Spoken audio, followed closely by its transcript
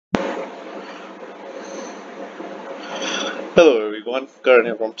Hello everyone, Karan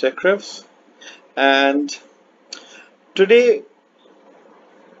here from TechRifs, and today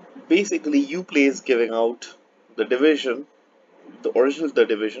basically Uplay is giving out the division, the original The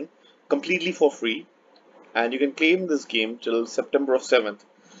Division, completely for free, and you can claim this game till September of 7th.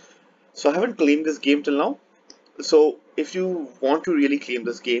 So I haven't claimed this game till now. So if you want to really claim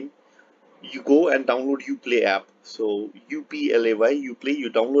this game, you go and download Uplay app. So UPLAY, Uplay, you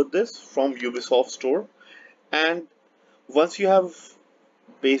download this from Ubisoft store, and once you have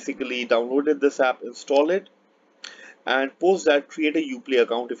basically downloaded this app, install it and post that, create a Uplay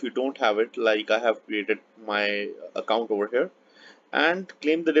account if you don't have it, like I have created my account over here, and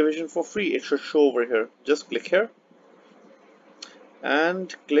claim the division for free. It should show over here. Just click here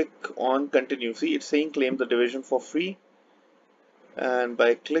and click on continue. See, it's saying claim the division for free, and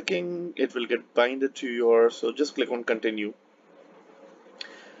by clicking it will get binded to your, so just click on continue,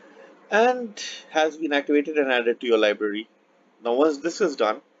 and has been activated and added to your library. Now once this is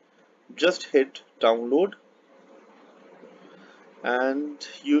done, just hit download and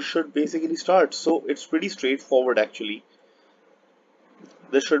you should basically start. So it's pretty straightforward actually.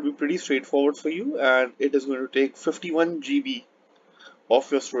 This should be pretty straightforward for you, and it is going to take 51 GB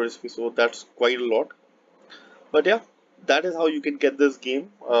of your storage space, so that's quite a lot. But yeah, that is how you can get this game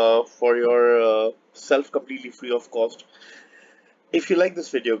for your self completely free of cost. If you like this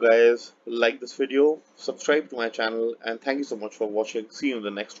video guys, like this video, subscribe to my channel, and thank you so much for watching. See you in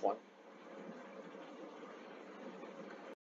the next one.